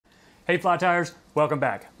Hey fly tyers, welcome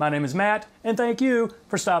back. My name is Matt and thank you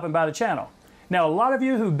for stopping by the channel. Now a lot of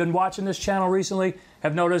you who've been watching this channel recently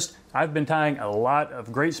have noticed I've been tying a lot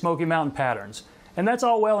of Great Smoky Mountain patterns. And that's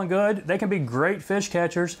all well and good. They can be great fish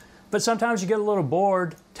catchers, but sometimes you get a little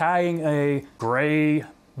bored tying a gray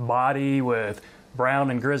body with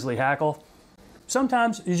brown and grizzly hackle.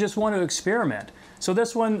 Sometimes you just want to experiment. So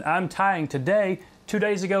this one I'm tying today, 2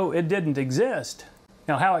 days ago it didn't exist.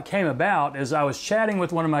 Now how it came about is I was chatting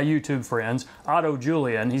with one of my YouTube friends, Otto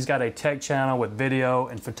Julian. He's got a tech channel with video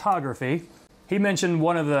and photography. He mentioned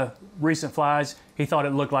one of the recent flies, he thought it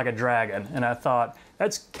looked like a dragon, and I thought,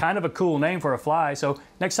 that's kind of a cool name for a fly, so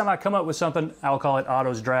next time I come up with something, I'll call it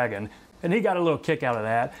Otto's Dragon. And he got a little kick out of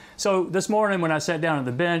that. So this morning when I sat down at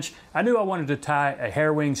the bench, I knew I wanted to tie a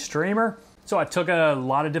Hairwing streamer. So I took a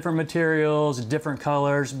lot of different materials, different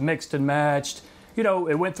colors, mixed and matched. You know,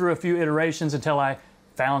 it went through a few iterations until I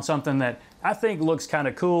found something that I think looks kind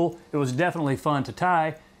of cool. It was definitely fun to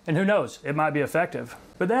tie, and who knows, it might be effective.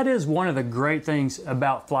 But that is one of the great things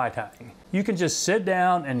about fly tying. You can just sit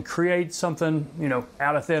down and create something, you know,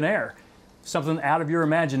 out of thin air, something out of your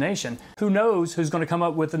imagination. Who knows who's going to come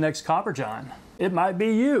up with the next Copper John? It might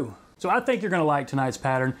be you. So I think you're going to like tonight's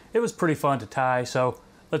pattern. It was pretty fun to tie, so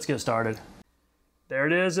let's get started. There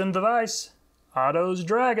it is in the vise, Otto's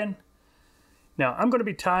Dragon. Now I'm going to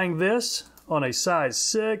be tying this on a size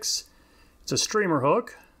 6. It's a streamer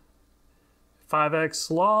hook,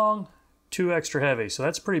 5X long, 2 extra heavy. So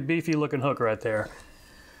that's a pretty beefy looking hook right there.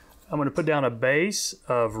 I'm going to put down a base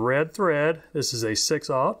of red thread. This is a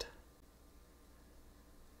 6/0.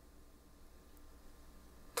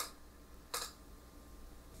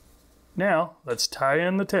 Now let's tie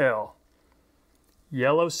in the tail.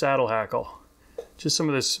 Yellow saddle hackle. Just some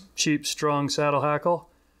of this cheap strung saddle hackle.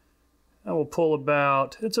 I will pull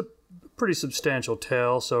about, it's a pretty substantial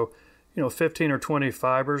tail, so you know, 15 or 20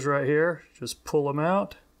 fibers right here. Just pull them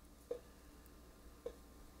out.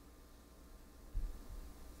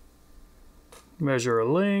 Measure a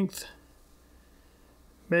length,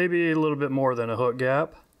 maybe a little bit more than a hook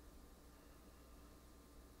gap.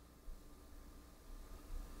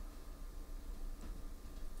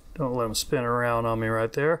 Don't let them spin around on me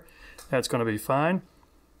right there. That's going to be fine.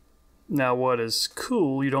 Now what is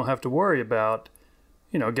cool, you don't have to worry about,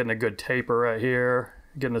 you know, getting a good taper right here,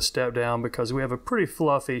 getting a step down, because we have a pretty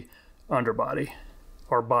fluffy underbody,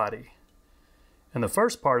 or body. And the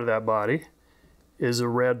first part of that body is a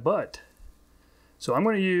red butt. So I'm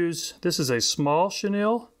going to use, this is a small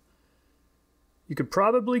chenille. You could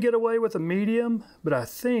probably get away with a medium, but I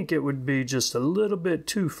think it would be just a little bit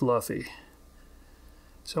too fluffy.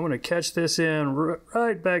 So I'm going to catch this in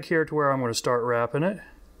right back here to where I'm going to start wrapping it.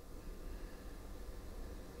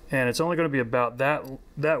 And it's only going to be about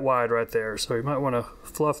that wide right there. So you might want to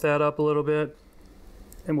fluff that up a little bit.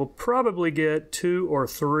 And we'll probably get 2 or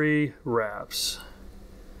 3 wraps.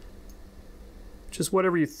 Just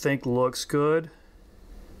whatever you think looks good.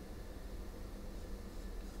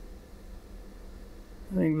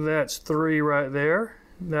 I think that's 3 right there.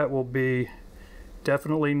 That will be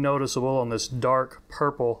definitely noticeable on this dark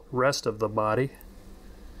purple rest of the body.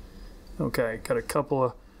 Okay, got a couple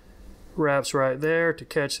of wraps right there to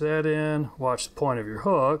catch that in. Watch the point of your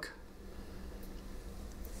hook.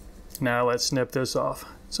 Now let's snip this off.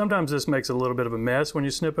 Sometimes this makes a little bit of a mess when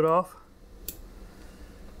you snip it off.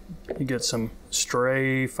 You get some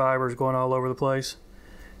stray fibers going all over the place.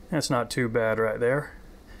 That's not too bad right there.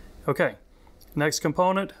 Okay, next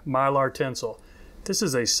component, Mylar tinsel. This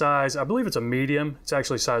is a size, I believe it's a medium. It's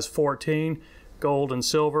actually size 14, gold and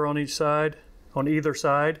silver on each side, on either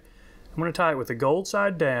side. I'm going to tie it with the gold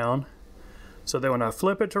side down, so that when I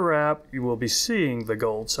flip it to wrap, you will be seeing the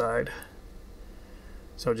gold side.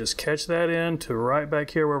 So just catch that in to right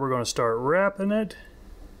back here where we're going to start wrapping it.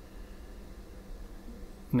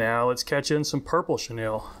 Now let's catch in some purple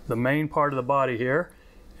chenille. The main part of the body here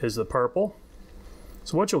is the purple.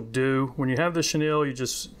 So what you'll do, when you have the chenille, you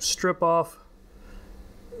just strip off,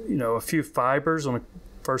 you know, a few fibers on the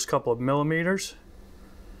first couple of millimeters,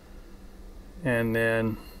 and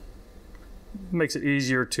then makes it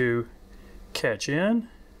easier to catch in.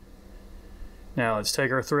 Now let's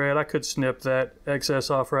take our thread. I could snip that excess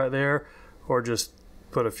off right there, or just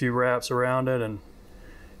put a few wraps around it and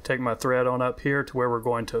take my thread on up here to where we're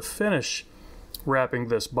going to finish wrapping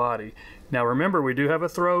this body. Now remember, we do have a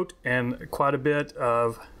throat and quite a bit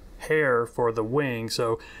of hair for the wing,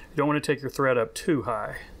 so you don't want to take your thread up too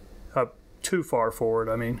high, up too far forward,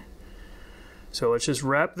 I mean. So let's just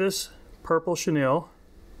wrap this purple chenille.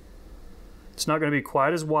 It's not going to be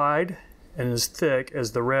quite as wide and as thick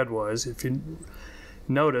as the red was. If you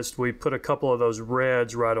noticed, we put a couple of those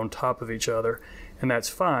reds right on top of each other, and that's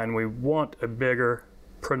fine. We want a bigger,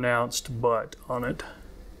 pronounced butt on it.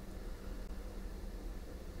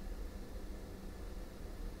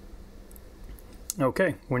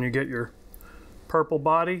 Okay, when you get your purple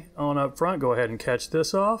body on up front, go ahead and catch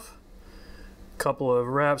this off. A couple of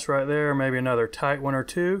wraps right there, maybe another tight one or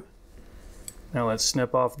two. Now let's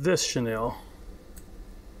snip off this chenille.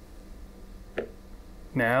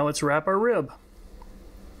 Now let's wrap our rib.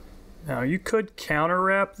 Now you could counter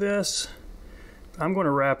wrap this. I'm going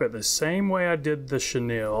to wrap it the same way I did the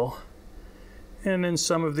chenille, and then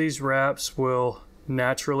some of these wraps will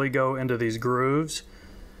naturally go into these grooves.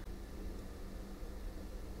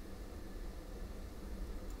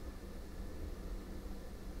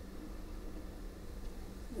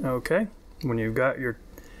 Okay, when you've got your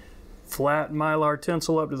flat Mylar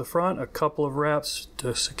tinsel up to the front, a couple of wraps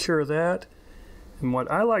to secure that. And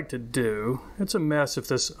what I like to do, it's a mess if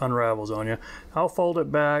this unravels on you, I'll fold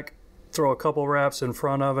it back, throw a couple wraps in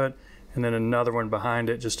front of it, and then another one behind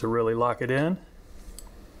it just to really lock it in.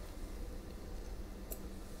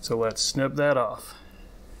 So let's snip that off.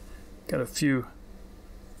 Got a few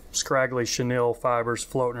scraggly chenille fibers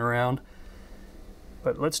floating around.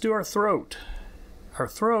 But let's do our throat. Our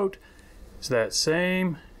throat is that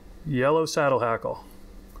same yellow saddle hackle.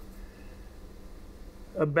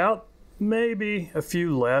 About maybe a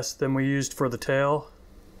few less than we used for the tail.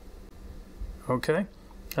 Okay,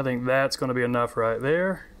 I think that's going to be enough right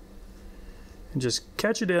there. And just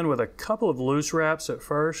catch it in with a couple of loose wraps at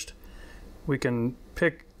first. We can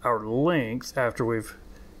pick our length after we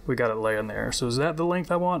got it laying there. So is that the length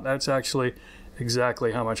I want? That's actually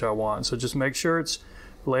exactly how much I want. So just make sure it's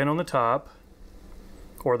laying on the top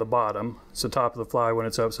or the bottom. It's the top of the fly when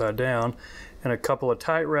it's upside down, and a couple of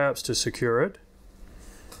tight wraps to secure it.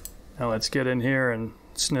 Now let's get in here and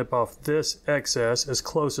snip off this excess as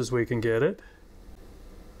close as we can get it.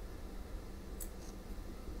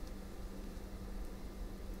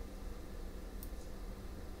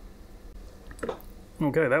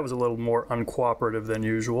 Okay, that was a little more uncooperative than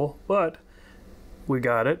usual, but we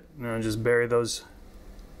got it. Now just bury those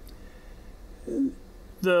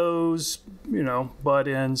butt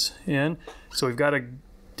ends in. So we've got a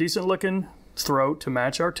decent looking throat to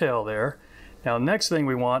match our tail there. Now next thing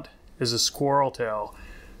we want is a squirrel tail,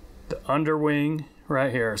 the underwing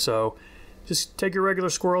right here. So just take your regular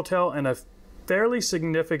squirrel tail and a fairly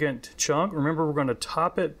significant chunk. Remember, we're going to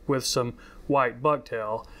top it with some white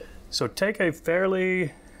bucktail. So take a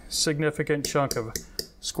fairly significant chunk of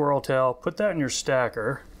squirrel tail, put that in your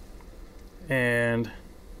stacker, and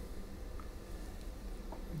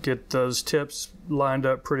get those tips lined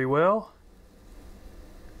up pretty well.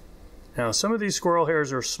 Now some of these squirrel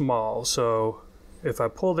hairs are small, so if I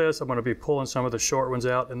pull this, I'm going to be pulling some of the short ones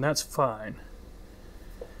out, and that's fine.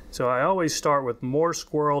 So I always start with more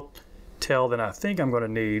squirrel tail than I think I'm going to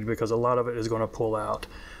need, because a lot of it is going to pull out.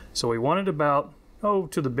 So we want it about,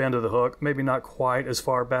 to the bend of the hook, maybe not quite as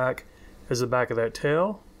far back as the back of that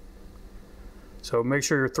tail. So make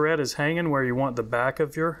sure your thread is hanging where you want the back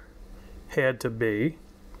of your head to be.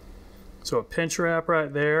 So a pinch wrap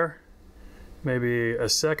right there, maybe a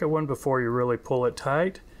second one before you really pull it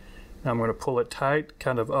tight. Now I'm going to pull it tight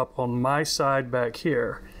kind of up on my side back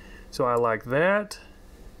here. So I like that.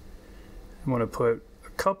 I'm going to put a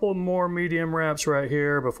couple more medium wraps right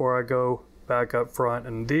here before I go back up front,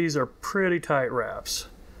 and these are pretty tight wraps.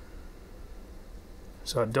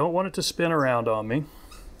 So I don't want it to spin around on me.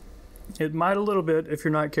 It might a little bit if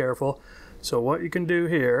you're not careful. So what you can do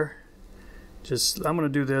here, I'm going to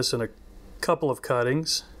do this in a couple of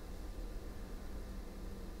cuttings.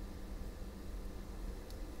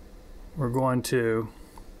 We're going to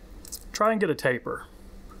try and get a taper.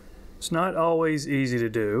 It's not always easy to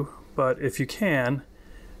do, but if you can,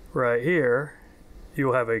 right here,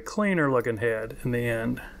 you'll have a cleaner looking head in the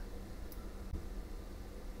end.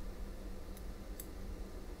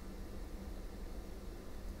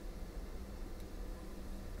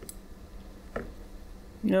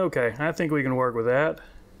 Okay, I think we can work with that.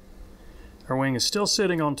 Our wing is still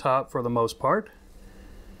sitting on top for the most part.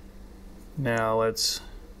 Now let's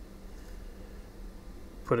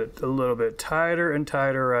put it a little bit tighter and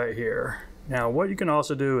tighter right here. Now what you can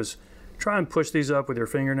also do is try and push these up with your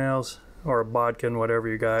fingernails or a bodkin, whatever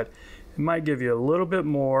you got. It might give you a little bit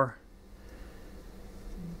more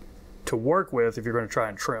to work with if you're going to try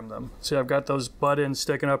and trim them. See, I've got those butt ends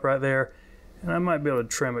sticking up right there, and I might be able to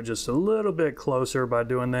trim it just a little bit closer by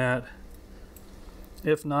doing that.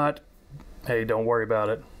 If not, hey, don't worry about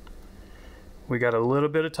it. We got a little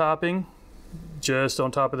bit of topping just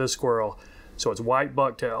on top of this squirrel. So it's white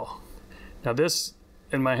bucktail. Now this,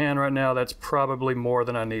 in my hand right now, that's probably more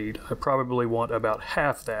than I need. I probably want about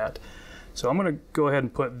half that. So I'm going to go ahead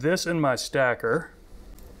and put this in my stacker.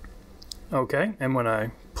 Okay, and when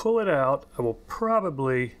I pull it out, I will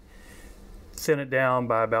probably thin it down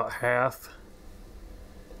by about half.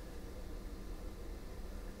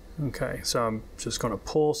 Okay, so I'm just going to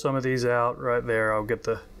pull some of these out right there. I'll get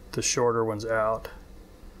the shorter ones out.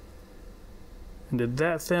 And did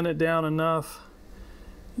that thin it down enough?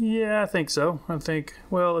 Yeah, I think so. I think,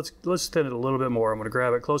 well, let's thin it a little bit more. I'm going to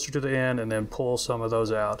grab it closer to the end and then pull some of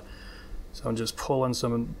those out. So I'm just pulling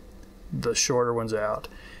some of the shorter ones out.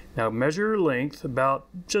 Now measure your length about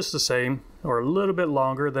just the same or a little bit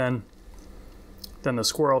longer than the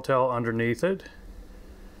squirrel tail underneath it.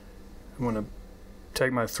 I'm going to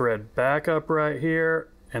take my thread back up right here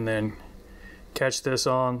and then catch this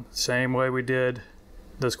on the same way we did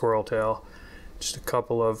the squirrel tail. Just a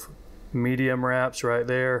couple of medium wraps right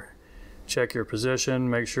there. Check your position,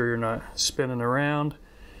 make sure you're not spinning around.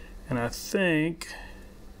 And I think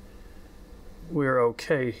we're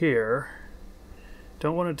okay here.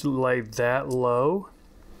 Don't want it to lay that low.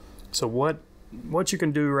 So what you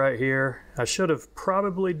can do right here, I should have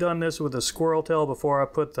probably done this with a squirrel tail before I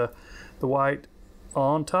put the white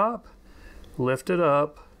on top. Lift it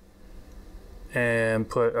up and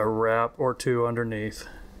put a wrap or two underneath.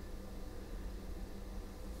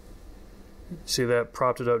 See that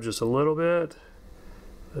propped it up just a little bit.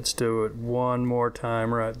 Let's do it one more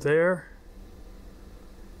time right there.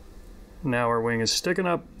 Now our wing is sticking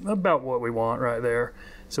up about what we want right there.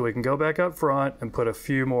 So we can go back up front and put a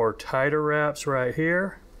few more tighter wraps right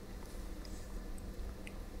here.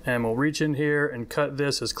 And we'll reach in here and cut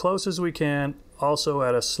this as close as we can, also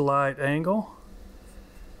at a slight angle.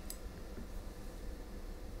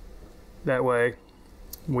 That way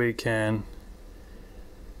we can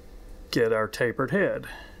get our tapered head.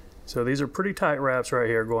 So these are pretty tight wraps right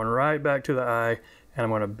here, going right back to the eye, and I'm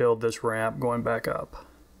going to build this ramp going back up.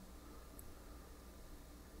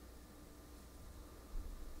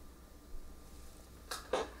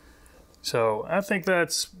 So I think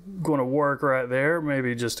that's going to work right there.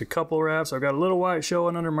 Maybe just a couple wraps. I've got a little white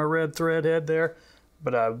showing under my red thread head there,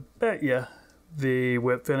 but I bet you the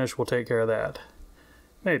whip finish will take care of that.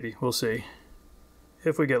 Maybe, we'll see.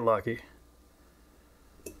 If we get lucky.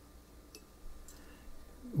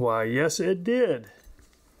 Why, yes it did.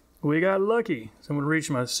 We got lucky. So I'm going to reach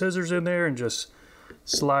my scissors in there and just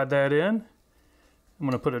slide that in. I'm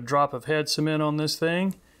going to put a drop of head cement on this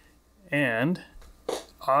thing, and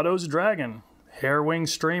Otto's Dragon Hairwing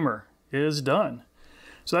Streamer is done.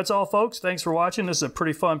 So that's all, folks. Thanks for watching. This is a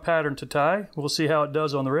pretty fun pattern to tie. We'll see how it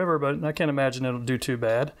does on the river, but I can't imagine it'll do too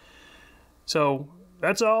bad. So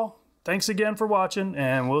that's all. Thanks again for watching,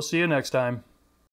 and we'll see you next time.